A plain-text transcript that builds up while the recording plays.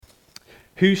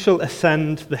Who shall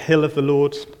ascend the hill of the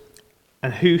Lord,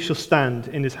 and who shall stand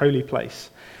in his holy place?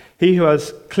 He who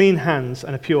has clean hands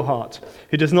and a pure heart,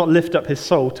 who does not lift up his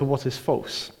soul to what is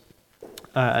false.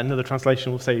 Another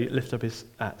translation will say, lift up his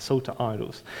soul to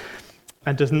idols,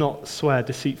 and does not swear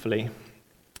deceitfully.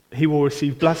 He will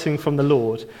receive blessing from the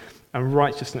Lord and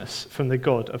righteousness from the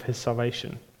God of his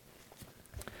salvation.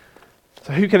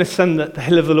 So who can ascend the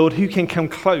hill of the Lord? Who can come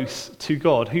close to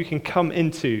God? Who can come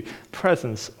into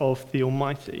presence of the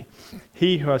Almighty?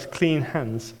 He who has clean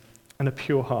hands and a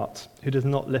pure heart, who does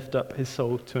not lift up his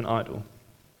soul to an idol.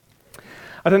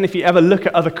 I don't know if you ever look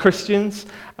at other Christians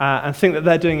and think that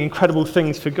they're doing incredible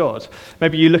things for God.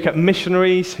 Maybe you look at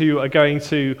missionaries who are going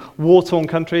to war-torn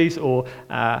countries or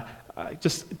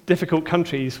just difficult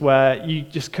countries where you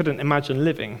just couldn't imagine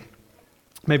living.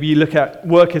 Maybe you look at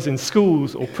workers in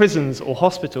schools or prisons or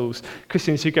hospitals,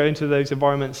 Christians who go into those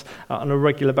environments on a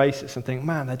regular basis and think,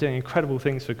 man, they're doing incredible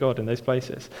things for God in those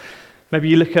places. Maybe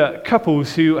you look at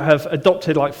couples who have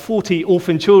adopted like 40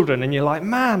 orphan children and you're like,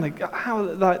 man, how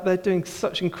they're doing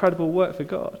such incredible work for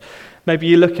God. Maybe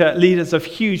you look at leaders of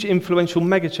huge influential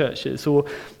megachurches or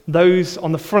those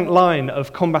on the front line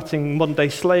of combating modern-day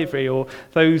slavery or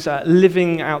those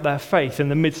living out their faith in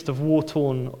the midst of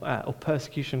war-torn or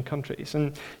persecution countries.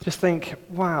 And just think,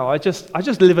 wow, I just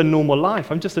live a normal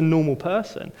life. I'm just a normal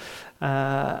person.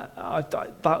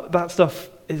 That stuff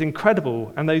is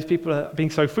incredible, and those people are being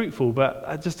so fruitful, but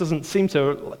it just doesn't seem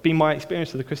to be my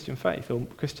experience of the Christian faith or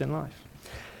Christian life.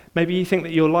 Maybe you think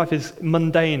that your life is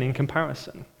mundane in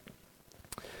comparison.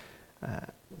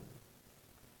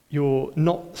 You're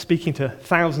not speaking to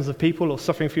thousands of people or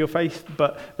suffering for your faith,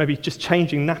 but maybe just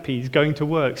changing nappies, going to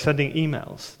work, sending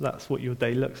emails. That's what your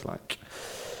day looks like.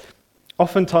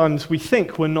 Oftentimes we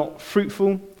think we're not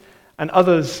fruitful, and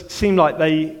others seem like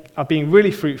they are being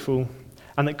really fruitful,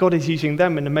 and that God is using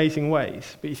them in amazing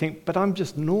ways. But you think, but I'm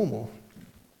just normal.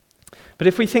 But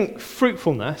if we think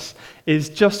fruitfulness is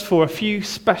just for a few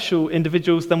special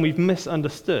individuals, then we've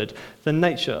misunderstood the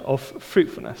nature of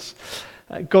fruitfulness.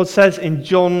 God says in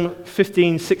John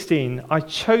 15:16, I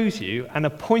chose you and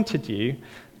appointed you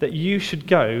that you should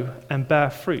go and bear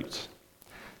fruit.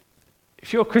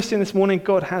 If you're a Christian this morning,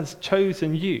 God has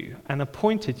chosen you and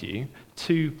appointed you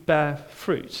to bear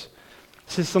fruit.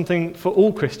 This is something for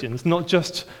all Christians, not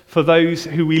just for those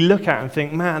who we look at and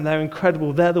think, man, they're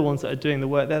incredible, they're the ones that are doing the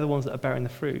work, they're the ones that are bearing the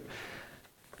fruit.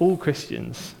 All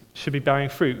Christians should be bearing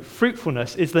fruit.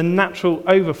 Fruitfulness is the natural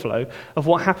overflow of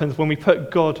what happens when we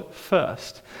put God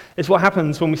first. It's what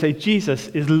happens when we say, Jesus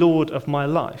is Lord of my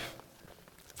life.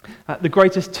 The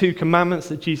greatest two commandments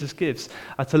that Jesus gives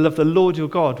are to love the Lord your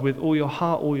God with all your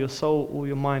heart, all your soul, all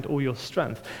your mind, all your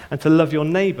strength, and to love your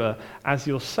neighbor as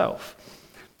yourself.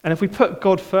 And if we put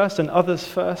God first and others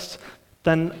first,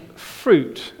 then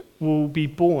fruit will be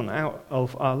born out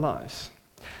of our lives.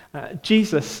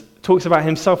 Jesus talks about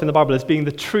himself in the Bible as being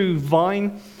the true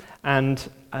vine, and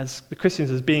as the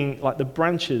Christians as being like the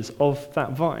branches of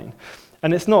that vine.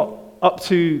 And it's not up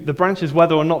to the branches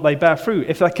whether or not they bear fruit.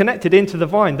 If they're connected into the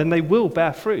vine, then they will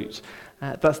bear fruit.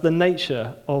 That's the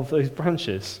nature of those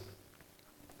branches.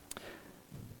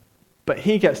 But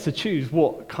he gets to choose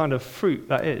what kind of fruit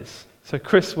that is. So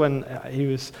Chris, when he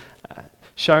was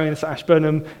sharing this at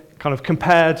Ashburnham, kind of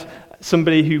compared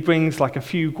somebody who brings like a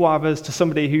few guavas to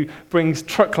somebody who brings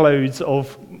truckloads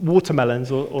of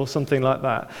watermelons or something like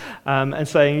that, and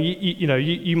saying,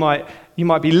 you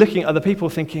might be looking at other people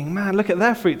thinking, man, look at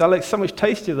their fruit, that looks so much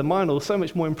tastier than mine or so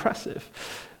much more impressive.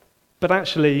 But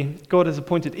actually, God has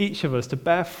appointed each of us to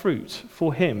bear fruit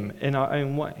for him in our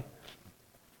own way.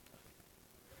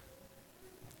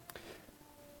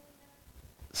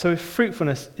 So if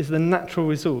fruitfulness is the natural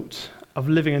result of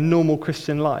living a normal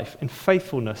Christian life in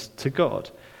faithfulness to God,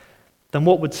 then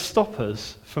what would stop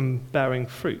us from bearing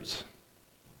fruit?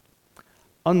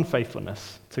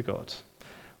 Unfaithfulness to God,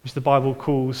 which the Bible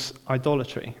calls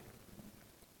idolatry.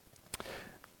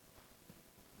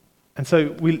 And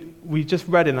so we just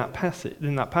read in that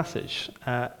passage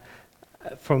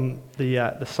from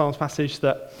the Psalms passage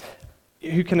that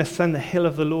who can ascend the hill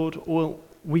of the Lord? Well,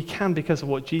 we can because of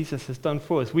what Jesus has done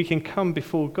for us. We can come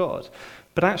before God.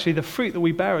 But actually the fruit that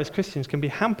we bear as Christians can be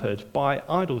hampered by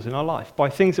idols in our life,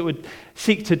 by things that would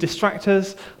seek to distract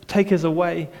us, take us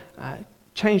away,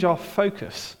 change our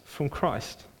focus from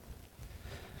Christ.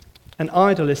 An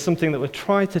idol is something that would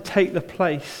try to take the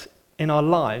place in our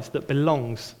lives that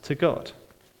belongs to God.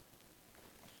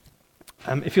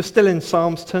 If you're still in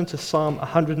Psalms, turn to Psalm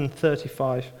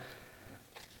 135.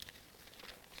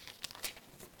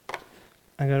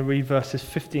 I'm going to read verses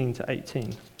 15 to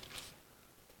 18.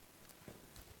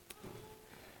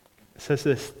 It says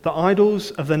this, "The idols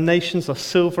of the nations are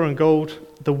silver and gold,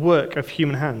 the work of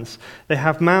human hands. They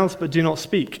have mouths but do not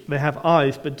speak. They have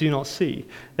eyes but do not see.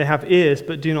 They have ears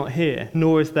but do not hear,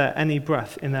 nor is there any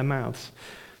breath in their mouths.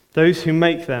 Those who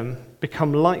make them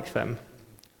become like them.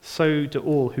 So do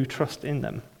all who trust in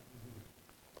them.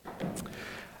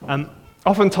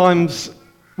 Oftentimes,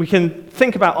 we can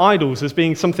think about idols as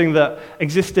being something that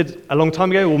existed a long time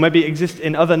ago, or maybe exists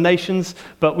in other nations,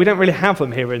 but we don't really have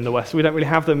them here in the West. We don't really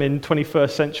have them in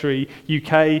 21st century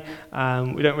UK.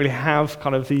 We don't really have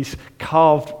kind of these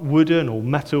carved wooden or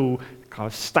metal kind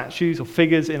of statues or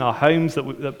figures in our homes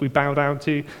that we bow down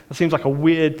to. That seems like a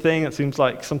weird thing. It seems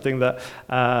like something that,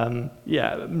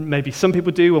 maybe some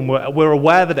people do, and we're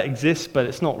aware that it exists, but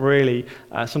it's not really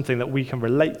something that we can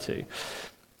relate to.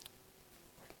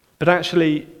 But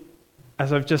actually,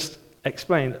 as I've just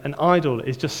explained, an idol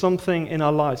is just something in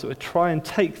our lives that would try and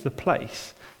take the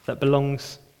place that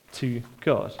belongs to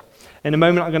God. In a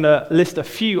moment, I'm going to list a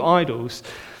few idols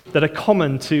that are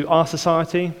common to our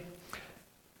society.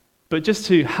 But just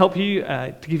to help you,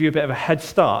 to give you a bit of a head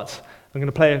start, I'm going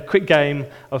to play a quick game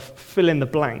of fill in the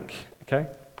blank, okay?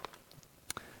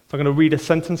 So I'm going to read a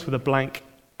sentence with a blank,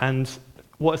 and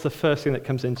what is the first thing that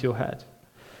comes into your head?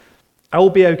 I will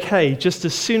be okay just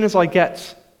as soon as I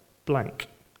get blank.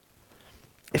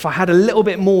 If I had a little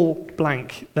bit more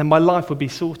blank, then my life would be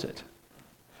sorted.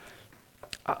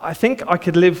 I think I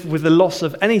could live with the loss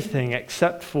of anything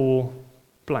except for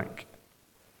blank.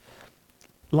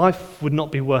 Life would not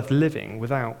be worth living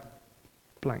without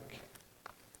blank.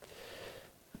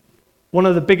 One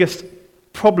of the biggest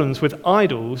problems with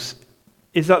idols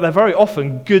is that they're very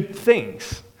often good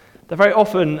things. They're very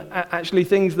often actually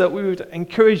things that we would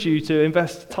encourage you to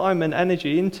invest time and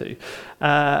energy into,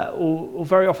 or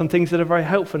very often things that are very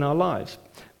helpful in our lives.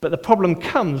 But the problem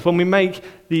comes when we make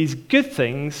these good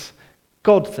things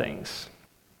God things.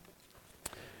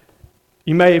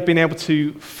 You may have been able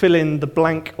to fill in the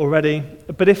blank already,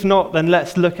 but if not, then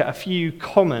let's look at a few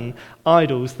common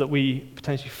idols that we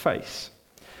potentially face.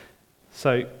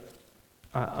 So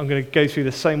I'm going to go through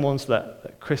the same ones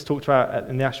that Chris talked about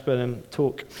in the Ashburnham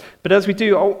talk. But as we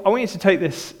do, I want you to take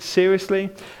this seriously.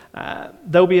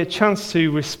 There'll be a chance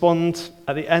to respond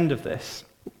at the end of this.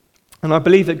 And I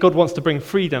believe that God wants to bring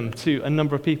freedom to a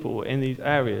number of people in these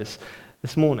areas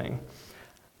this morning.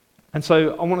 And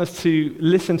so I want us to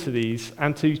listen to these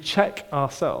and to check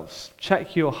ourselves,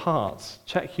 check your hearts,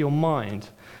 check your mind.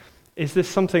 Is this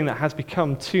something that has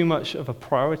become too much of a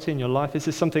priority in your life? Is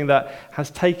this something that has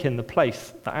taken the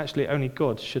place that actually only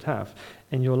God should have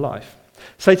in your life?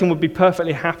 Satan would be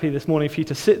perfectly happy this morning for you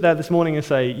to sit there this morning and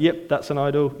say, yep, that's an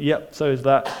idol, yep, so is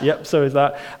that, yep, so is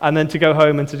that, and then to go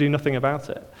home and to do nothing about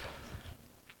it.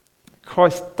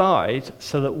 Christ died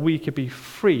so that we could be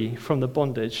free from the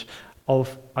bondage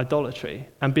of idolatry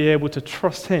and be able to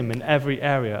trust him in every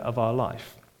area of our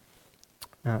life.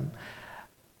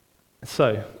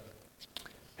 So,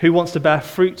 who wants to bear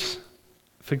fruit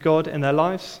for God in their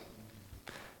lives?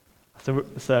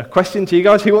 That's a question to you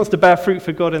guys. Who wants to bear fruit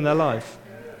for God in their lives?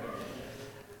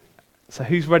 So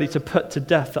who's ready to put to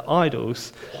death the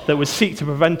idols that would seek to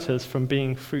prevent us from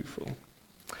being fruitful?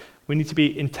 We need to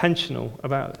be intentional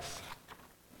about this.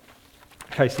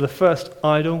 Okay, so the first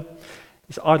idol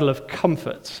is the idol of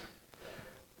comfort.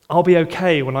 I'll be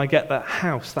okay when I get that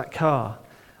house, that car.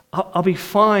 I'll be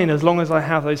fine as long as I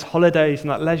have those holidays and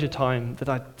that leisure time that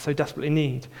I so desperately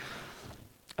need.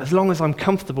 As long as I'm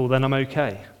comfortable, then I'm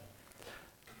okay.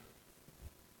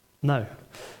 No.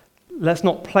 Let's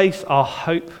not place our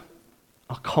hope,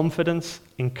 our confidence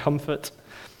in comfort.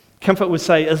 Comfort would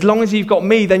say, as long as you've got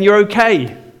me, then you're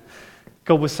okay.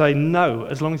 God would say, no,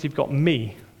 as long as you've got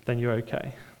me, then you're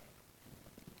okay.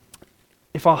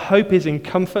 If our hope is in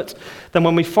comfort, then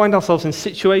when we find ourselves in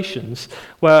situations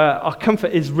where our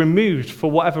comfort is removed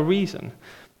for whatever reason,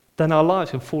 then our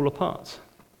lives can fall apart.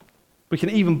 We can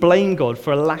even blame God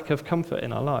for a lack of comfort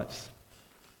in our lives.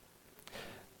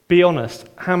 Be honest,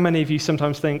 how many of you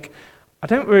sometimes think, I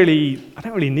don't really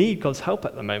need God's help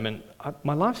at the moment.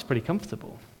 My life's pretty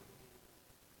comfortable.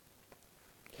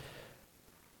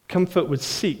 Comfort would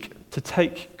seek to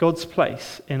take God's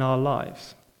place in our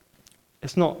lives.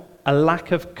 It's not a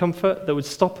lack of comfort that would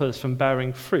stop us from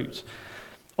bearing fruit.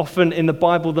 Often in the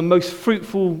Bible, the most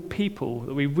fruitful people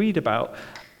that we read about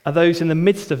are those in the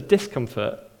midst of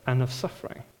discomfort and of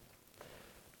suffering.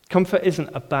 Comfort isn't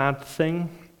a bad thing,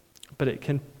 but it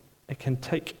can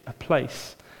take a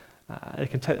place.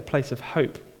 It can take the place of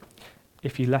hope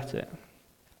if you let it.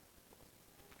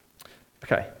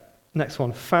 Okay, next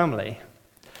one, family.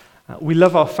 We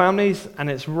love our families, and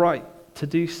it's right to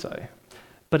do so.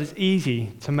 But it's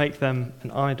easy to make them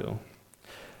an idol.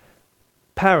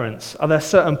 Parents, are there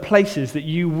certain places that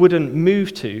you wouldn't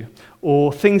move to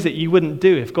or things that you wouldn't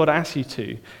do if God asked you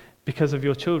to because of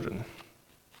your children?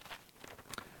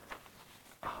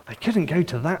 They couldn't go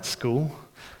to that school.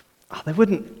 They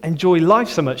wouldn't enjoy life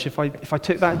so much if I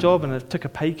took that job and I took a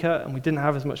pay cut and we didn't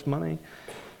have as much money.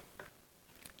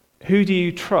 Who do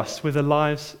you trust with the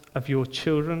lives of your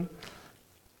children?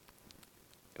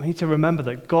 We need to remember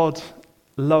that God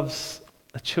loves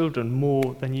the children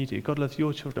more than you do. God loves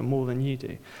your children more than you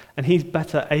do. And he's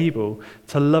better able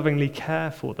to lovingly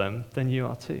care for them than you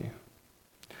are too.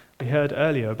 We heard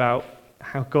earlier about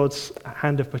how God's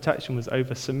hand of protection was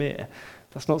over Samir.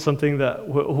 That's not something that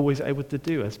we're always able to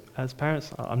do as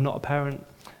parents. I'm not a parent,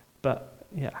 but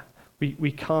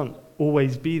we can't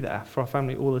always be there for our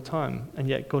family all the time, and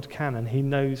yet God can, and he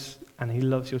knows and he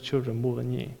loves your children more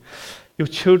than you. Your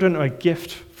children are a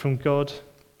gift from God,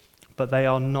 but they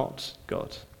are not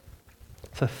God.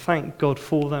 So thank God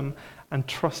for them and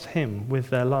trust him with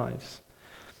their lives.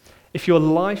 If your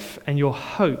life and your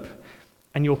hope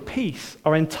and your peace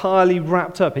are entirely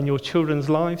wrapped up in your children's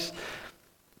lives,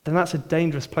 then that's a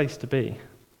dangerous place to be.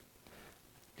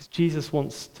 Because Jesus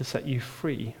wants to set you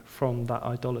free from that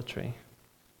idolatry.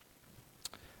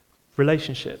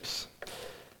 Relationships.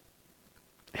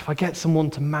 If I get someone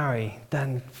to marry,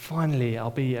 then finally I'll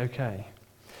be okay.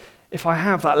 If I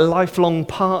have that lifelong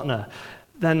partner,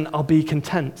 then I'll be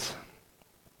content.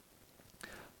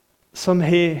 Some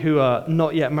here who are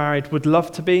not yet married would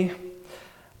love to be,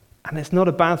 and it's not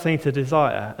a bad thing to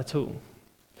desire at all.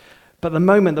 But the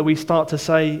moment that we start to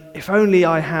say, if only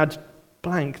I had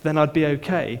blank, then I'd be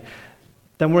okay,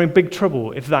 then we're in big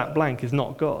trouble if that blank is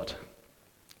not God.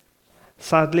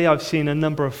 Sadly, I've seen a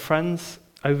number of friends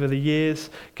over the years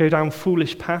go down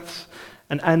foolish paths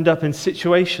and end up in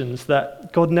situations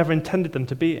that God never intended them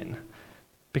to be in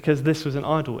because this was an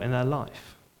idol in their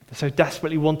life. They so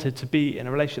desperately wanted to be in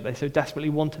a relationship, they so desperately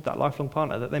wanted that lifelong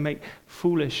partner that they make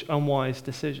foolish, unwise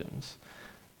decisions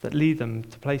that lead them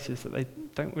to places that they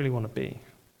don't really want to be.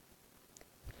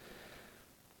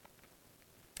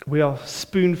 We are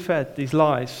spoon-fed these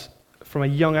lies from a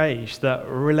young age that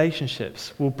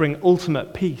relationships will bring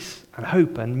ultimate peace and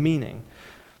hope and meaning.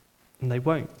 And they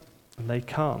won't, and they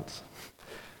can't.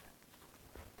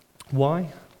 Why?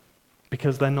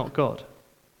 Because they're not God.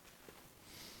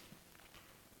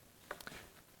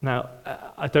 Now,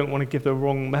 I don't want to give the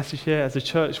wrong message here. As a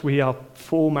church, we are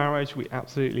for marriage. We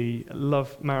absolutely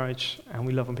love marriage, and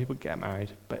we love when people get married.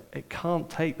 But it can't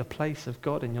take the place of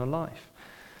God in your life.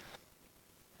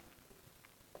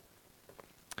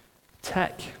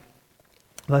 Tech.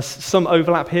 There's some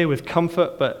overlap here with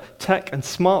comfort, but tech and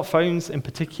smartphones in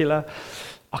particular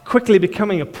are quickly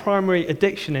becoming a primary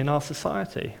addiction in our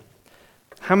society.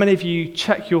 How many of you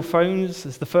check your phones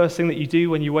as the first thing that you do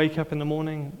when you wake up in the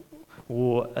morning?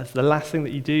 Or as the last thing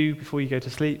that you do before you go to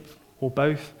sleep, or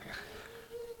both?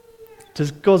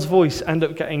 Does God's voice end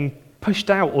up getting pushed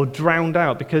out or drowned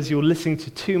out because you're listening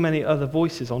to too many other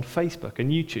voices on Facebook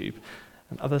and YouTube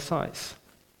and other sites?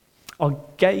 Are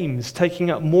games taking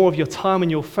up more of your time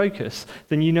and your focus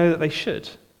than you know that they should?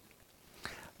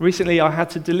 Recently, I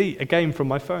had to delete a game from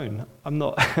my phone. I'm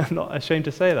not ashamed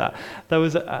to say that. There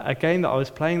was a game that I was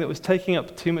playing that was taking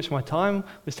up too much of my time,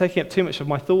 was taking up too much of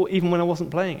my thought, even when I wasn't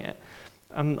playing it.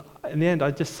 And in the end, I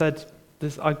just said,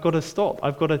 I've got to stop.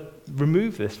 I've got to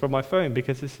remove this from my phone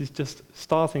because this is just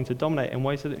starting to dominate in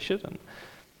ways that it shouldn't.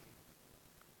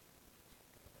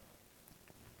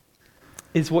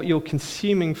 Is what you're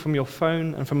consuming from your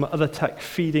phone and from other tech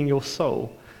feeding your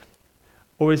soul?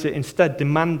 Or is it instead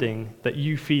demanding that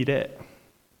you feed it?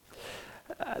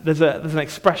 There's an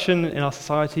expression in our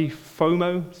society,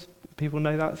 FOMO. People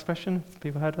know that expression?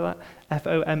 People heard of that?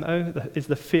 FOMO is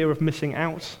the fear of missing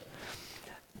out.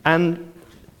 And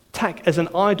tech as an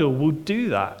idol will do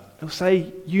that. It'll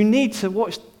say, you need to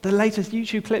watch the latest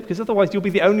YouTube clip because otherwise you'll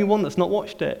be the only one that's not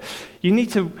watched it. You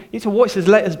need to watch this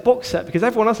latest box set because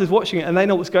everyone else is watching it and they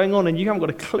know what's going on and you haven't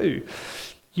got a clue.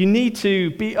 You need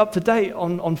to be up to date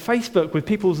on Facebook with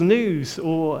people's news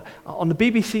or on the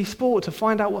BBC Sport to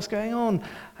find out what's going on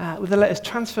with the latest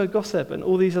transfer gossip and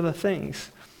all these other things.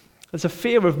 There's a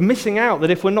fear of missing out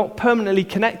that if we're not permanently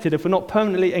connected, if we're not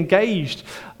permanently engaged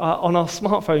on our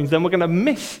smartphones, then we're going to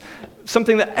miss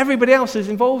something that everybody else is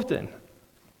involved in.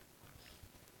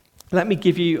 Let me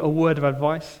give you a word of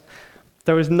advice.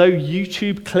 There is no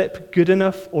YouTube clip good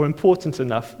enough or important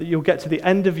enough that you'll get to the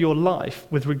end of your life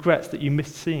with regrets that you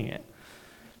missed seeing it.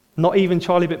 Not even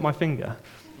Charlie Bit My Finger.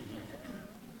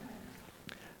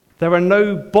 There are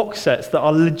no box sets that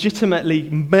are legitimately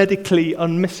medically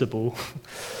unmissable.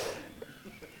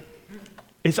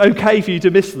 It's okay for you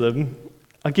to miss them.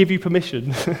 I give you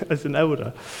permission as an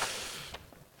elder.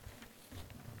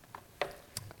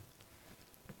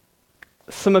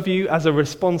 Some of you, as a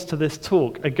response to this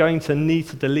talk, are going to need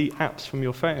to delete apps from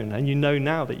your phone, and you know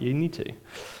now that you need to.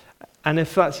 And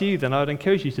if that's you, then I would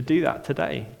encourage you to do that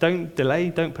today. Don't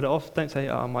delay, don't put it off, don't say,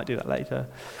 I might do that later.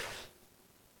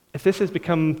 If this has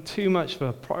become too much of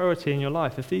a priority in your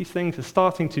life, if these things are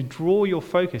starting to draw your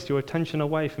focus, your attention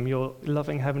away from your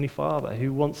loving Heavenly Father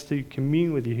who wants to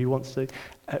commune with you, who wants to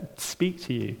speak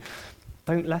to you,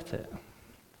 don't let it.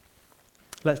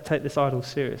 Let's take this idol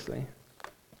seriously.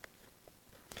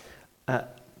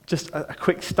 Just a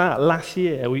quick stat. Last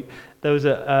year, there was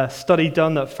a study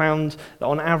done that found that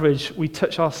on average, we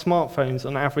touch our smartphones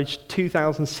on average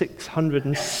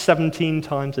 2,617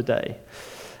 times a day.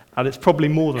 And it's probably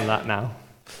more than that now.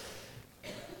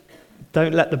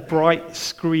 Don't let the bright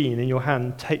screen in your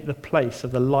hand take the place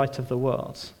of the light of the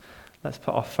world. Let's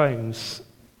put our phones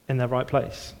in their right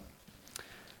place.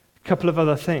 A couple of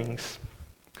other things.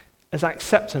 As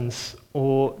acceptance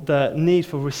or the need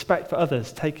for respect for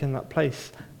others taken that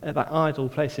place, that idle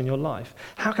place in your life.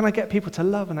 How can I get people to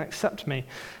love and accept me?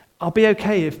 I'll be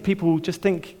okay if people just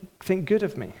think good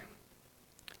of me.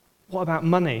 What about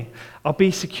money? I'll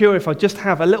be secure if I just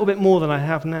have a little bit more than I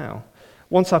have now.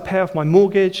 Once I pay off my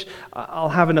mortgage, I'll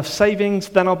have enough savings,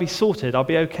 then I'll be sorted, I'll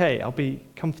be okay, I'll be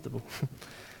comfortable.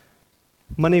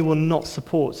 Money will not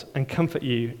support and comfort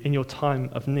you in your time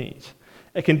of need.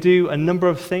 It can do a number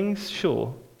of things,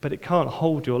 sure, but it can't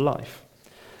hold your life.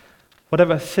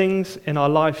 Whatever things in our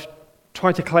life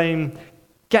try to claim,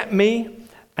 get me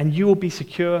and you will be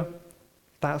secure,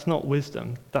 that's not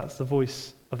wisdom. That's the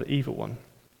voice of the evil one.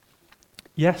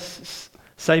 Yes,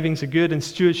 savings are good and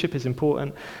stewardship is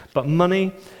important, but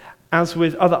money, as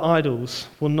with other idols,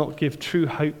 will not give true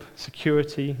hope,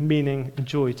 security, meaning, and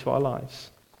joy to our lives.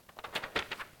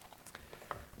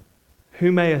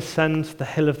 Who may ascend the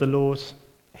hill of the Lord?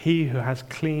 He who has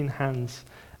clean hands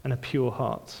and a pure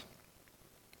heart.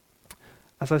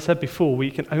 As I said before, we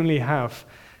can only have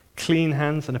clean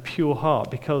hands and a pure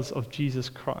heart because of Jesus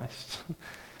Christ.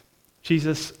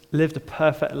 Jesus lived a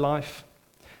perfect life,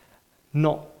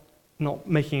 not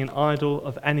making an idol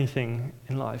of anything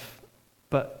in life,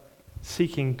 but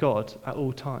seeking God at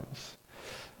all times,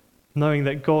 knowing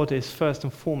that God is first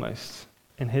and foremost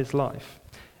in his life.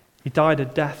 He died a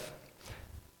death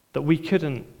that we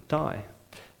couldn't die,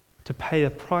 to pay a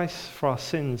price for our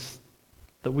sins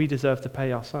that we deserve to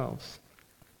pay ourselves.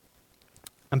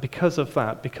 And because of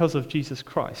that, because of Jesus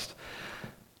Christ,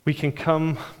 we can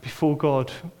come before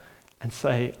God and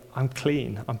say, I'm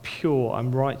clean, I'm pure,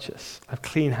 I'm righteous. I have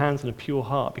clean hands and a pure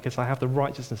heart because I have the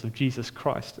righteousness of Jesus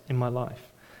Christ in my life.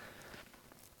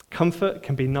 Comfort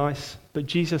can be nice, but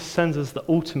Jesus sends us the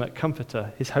ultimate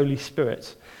comforter, his Holy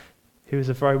Spirit, who is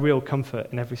a very real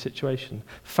comfort in every situation.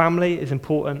 Family is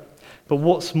important, but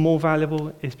what's more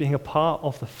valuable is being a part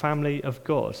of the family of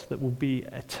God that will be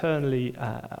eternally,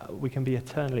 we can be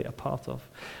eternally a part of.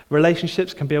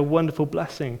 Relationships can be a wonderful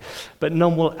blessing, but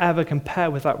none will ever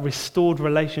compare with that restored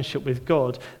relationship with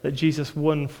God that Jesus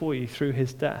won for you through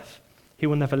his death. He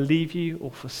will never leave you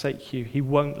or forsake you. He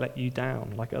won't let you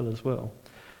down like others will.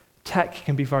 Tech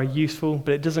can be very useful,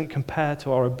 but it doesn't compare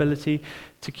to our ability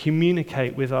to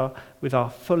communicate with our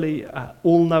fully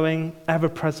all-knowing,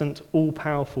 ever-present,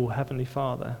 all-powerful Heavenly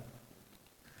Father.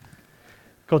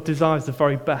 God desires the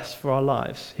very best for our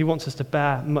lives. He wants us to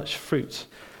bear much fruit,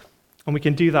 and we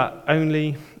can do that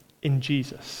only in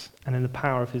Jesus and in the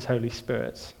power of his Holy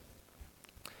Spirit.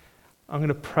 I'm going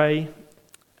to pray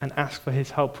and ask for his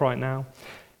help right now.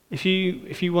 If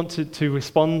you want to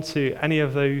respond to any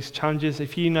of those challenges,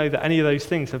 if you know that any of those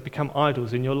things have become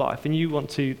idols in your life, and you want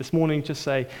to this morning just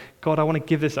say, God, I want to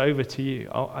give this over to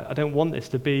you. I don't want this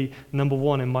to be number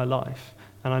one in my life,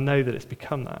 and I know that it's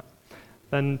become that.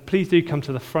 Then please do come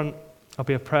to the front. There'll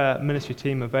be a prayer ministry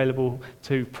team available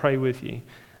to pray with you.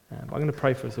 I'm going to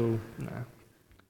pray for us all now.